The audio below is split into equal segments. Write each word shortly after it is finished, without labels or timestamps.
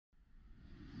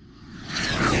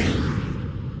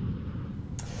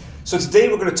So today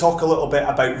we're going to talk a little bit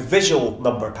about visual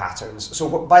number patterns. So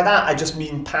by that I just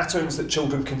mean patterns that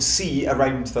children can see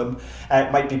around them.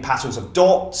 It might be patterns of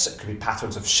dots, it could be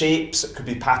patterns of shapes, it could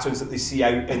be patterns that they see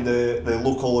out in the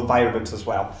local environment as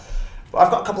well. But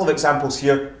I've got a couple of examples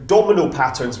here. Domino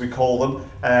patterns we call them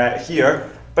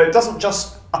here, but it doesn't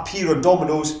just appear on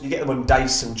dominoes, you get them on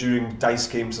dice and during dice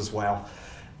games as well.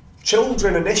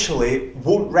 Children initially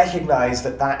won't recognise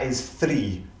that that is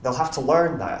 3. They'll have to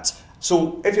learn that.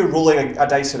 So if you're rolling a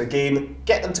dice in a game,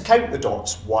 get them to count the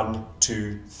dots, 1,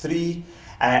 2, 3,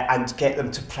 and get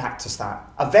them to practice that.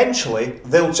 Eventually,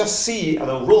 they'll just see and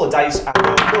they'll roll a dice and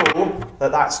they'll know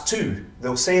that that's 2.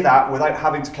 They'll say that without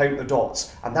having to count the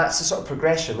dots. And that's the sort of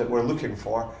progression that we're looking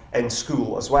for in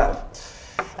school as well.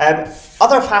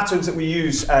 Other patterns that we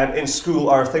use in school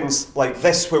are things like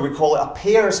this, where we call it a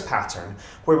pairs pattern,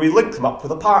 where we link them up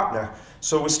with a partner.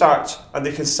 So we start, and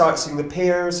they can start seeing the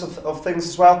pairs of things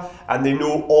as well, and they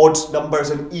know odd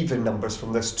numbers and even numbers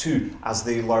from this too, as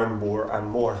they learn more and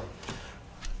more.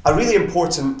 A really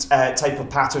important type of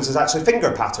patterns is actually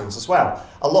finger patterns as well.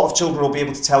 A lot of children will be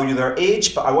able to tell you their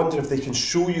age, but I wonder if they can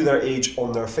show you their age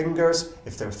on their fingers,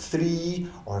 if they're 3,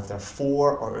 or if they're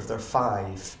 4, or if they're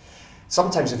 5.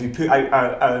 Sometimes if you put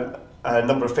out a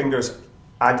number of fingers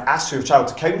and ask your child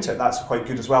to count it, that's quite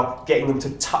good as well. Getting them to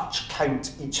touch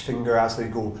count each finger as they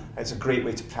go. It's a great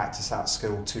way to practice that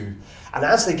skill too. And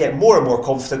as they get more and more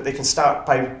confident, they can start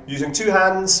by using 2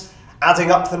 hands,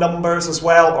 adding up the numbers as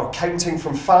well, or counting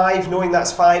from 5, knowing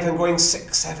that's 5, and going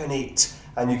 6, 7, 8.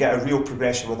 And you get a real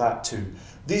progression with that too.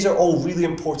 These are all really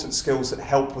important skills that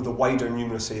help with the wider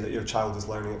numeracy that your child is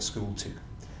learning at school too.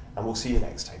 And we'll see you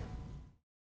next time.